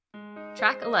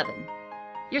Track 11.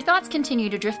 Your thoughts continue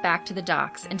to drift back to the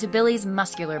docks and to Billy's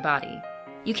muscular body.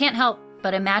 You can't help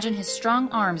but imagine his strong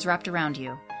arms wrapped around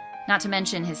you. Not to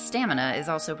mention his stamina is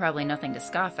also probably nothing to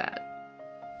scoff at.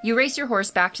 You race your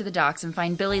horse back to the docks and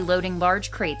find Billy loading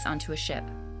large crates onto a ship.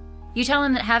 You tell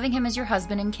him that having him as your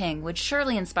husband and king would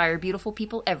surely inspire beautiful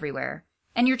people everywhere,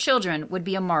 and your children would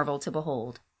be a marvel to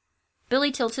behold. Billy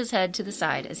tilts his head to the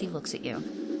side as he looks at you.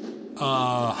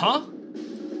 Uh-huh?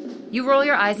 You roll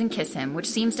your eyes and kiss him, which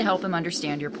seems to help him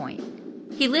understand your point.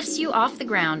 He lifts you off the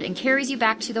ground and carries you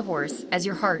back to the horse as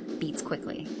your heart beats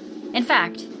quickly. In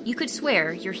fact, you could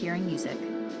swear you're hearing music.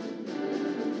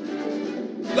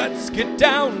 Let's get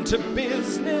down to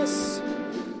business,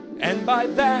 and by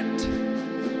that,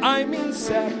 I mean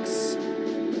sex.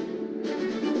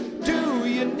 Do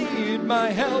you need my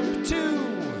help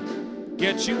to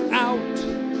get you out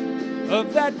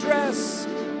of that dress?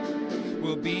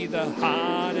 We'll be the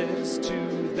hottest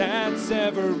two that's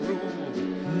ever ruled.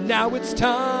 Now it's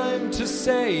time to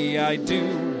say I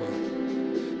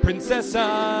do. Princess,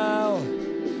 I'll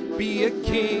be a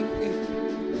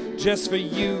king just for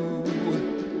you.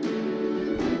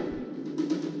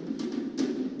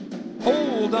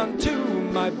 Hold on to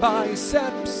my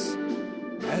biceps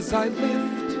as I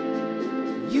lift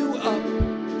you up.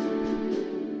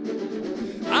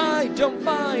 I don't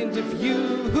mind if you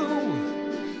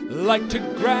like to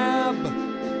grab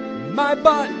my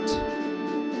butt.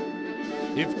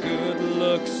 If good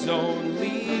looks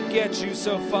only get you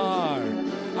so far,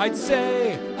 I'd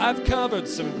say I've covered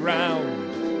some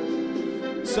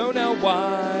ground. So now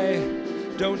why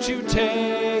don't you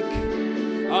take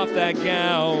off that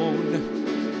gown?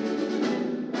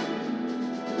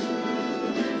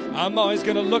 I'm always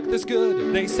gonna look this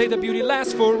good. They say the beauty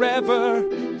lasts forever.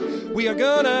 We are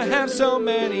gonna have so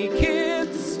many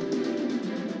kids.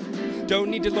 Don't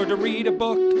need to learn to read a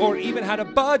book or even how to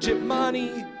budget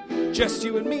money. Just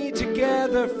you and me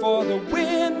together for the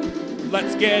win.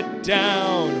 Let's get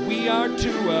down. We are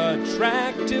too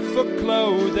attractive for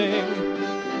clothing.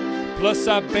 Plus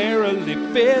I barely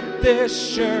fit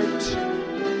this shirt.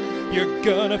 You're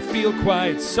gonna feel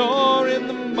quite sore in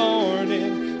the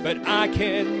morning, but I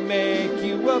can make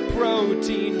you a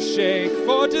protein shake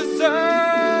for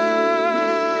dessert.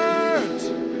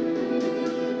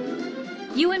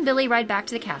 You and Billy ride back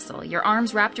to the castle, your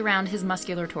arms wrapped around his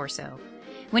muscular torso.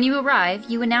 When you arrive,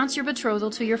 you announce your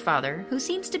betrothal to your father, who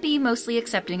seems to be mostly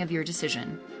accepting of your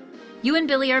decision. You and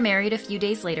Billy are married a few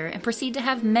days later and proceed to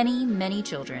have many, many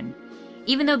children.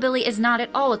 Even though Billy is not at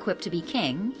all equipped to be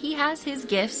king, he has his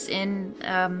gifts in,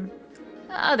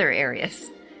 other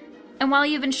areas. And while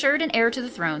you've ensured an heir to the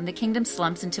throne, the kingdom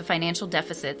slumps into financial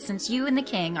deficit since you and the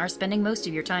king are spending most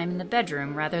of your time in the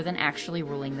bedroom rather than actually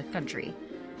ruling the country.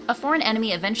 A foreign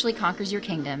enemy eventually conquers your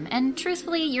kingdom, and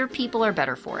truthfully, your people are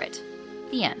better for it.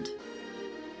 The end.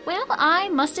 Well, I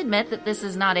must admit that this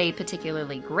is not a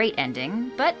particularly great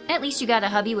ending, but at least you got a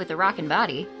hubby with a rockin'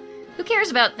 body. Who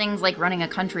cares about things like running a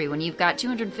country when you've got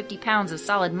 250 pounds of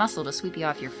solid muscle to sweep you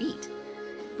off your feet?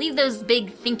 Leave those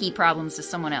big thinky problems to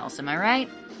someone else, am I right?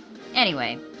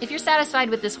 Anyway, if you're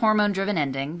satisfied with this hormone-driven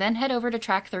ending, then head over to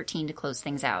track 13 to close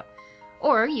things out.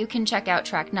 Or you can check out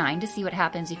track 9 to see what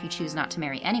happens if you choose not to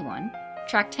marry anyone,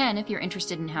 track 10 if you're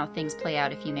interested in how things play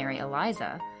out if you marry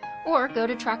Eliza, or go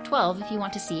to track 12 if you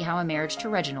want to see how a marriage to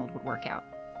Reginald would work out.